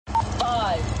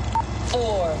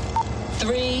4,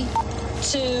 3,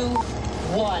 2,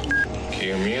 1.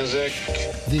 Cue music.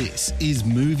 This is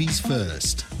Movies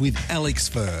First with Alex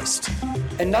First.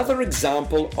 Another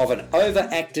example of an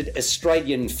overacted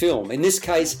Australian film. In this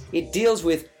case, it deals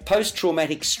with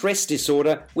post-traumatic stress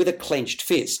disorder with a clenched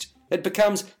fist. It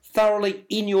becomes thoroughly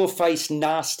in-your-face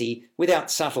nasty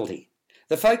without subtlety.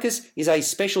 The focus is a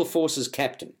Special Forces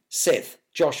captain, Seth,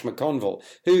 Josh McConville,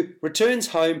 who returns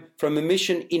home from a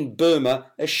mission in Burma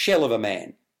a shell of a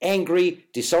man, angry,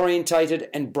 disorientated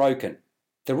and broken.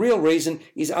 The real reason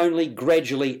is only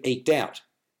gradually eked out.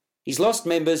 He's lost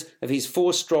members of his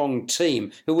 4-strong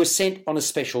team who were sent on a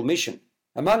special mission.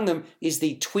 Among them is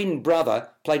the twin brother,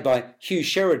 played by Hugh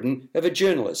Sheridan, of a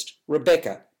journalist,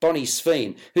 Rebecca, Bonnie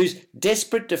Sveen, who's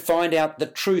desperate to find out the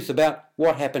truth about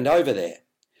what happened over there.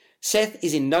 Seth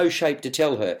is in no shape to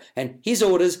tell her, and his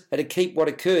orders are to keep what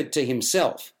occurred to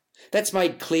himself. That's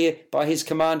made clear by his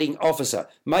commanding officer,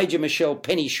 Major Michelle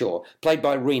Pennyshaw, played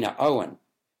by Rena Owen.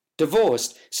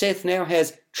 Divorced, Seth now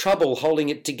has trouble holding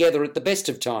it together at the best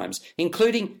of times,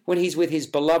 including when he's with his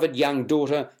beloved young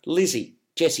daughter, Lizzie,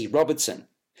 Jessie Robertson.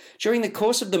 During the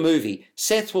course of the movie,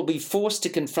 Seth will be forced to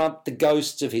confront the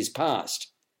ghosts of his past.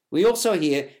 We also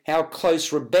hear how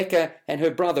close Rebecca and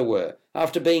her brother were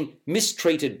after being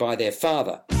mistreated by their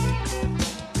father.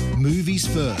 Movies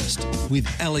First with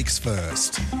Alex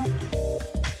First.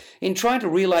 In trying to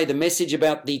relay the message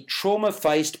about the trauma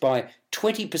faced by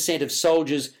 20% of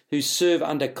soldiers who serve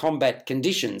under combat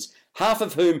conditions, half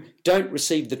of whom don't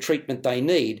receive the treatment they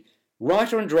need,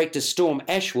 writer and director Storm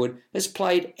Ashwood has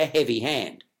played a heavy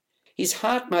hand. His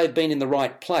heart may have been in the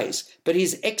right place, but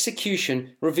his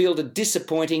execution revealed a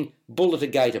disappointing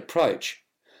bullet-a-gate approach.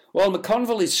 While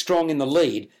McConville is strong in the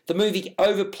lead, the movie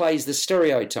overplays the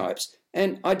stereotypes,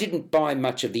 and I didn't buy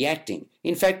much of the acting.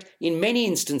 In fact, in many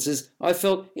instances, I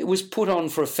felt it was put on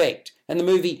for effect, and the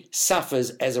movie suffers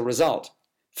as a result.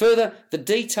 Further, the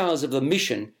details of the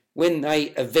mission, when they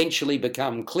eventually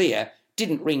become clear,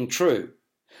 didn't ring true.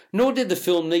 Nor did the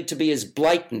film need to be as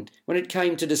blatant when it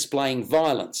came to displaying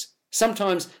violence.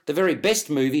 Sometimes the very best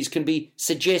movies can be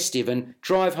suggestive and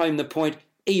drive home the point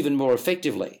even more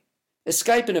effectively.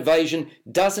 Escape and Evasion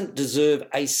doesn't deserve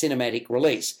a cinematic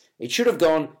release. It should have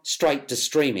gone straight to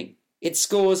streaming. It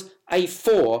scores a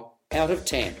 4 out of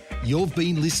 10. You've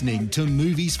been listening to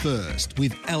Movies First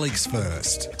with Alex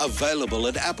First. Available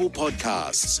at Apple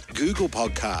Podcasts, Google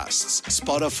Podcasts,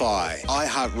 Spotify,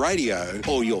 iHeartRadio,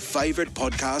 or your favourite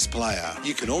podcast player.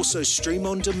 You can also stream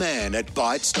on demand at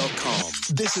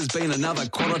Bytes.com. This has been another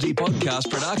quality podcast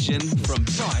production from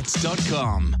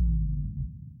Bytes.com.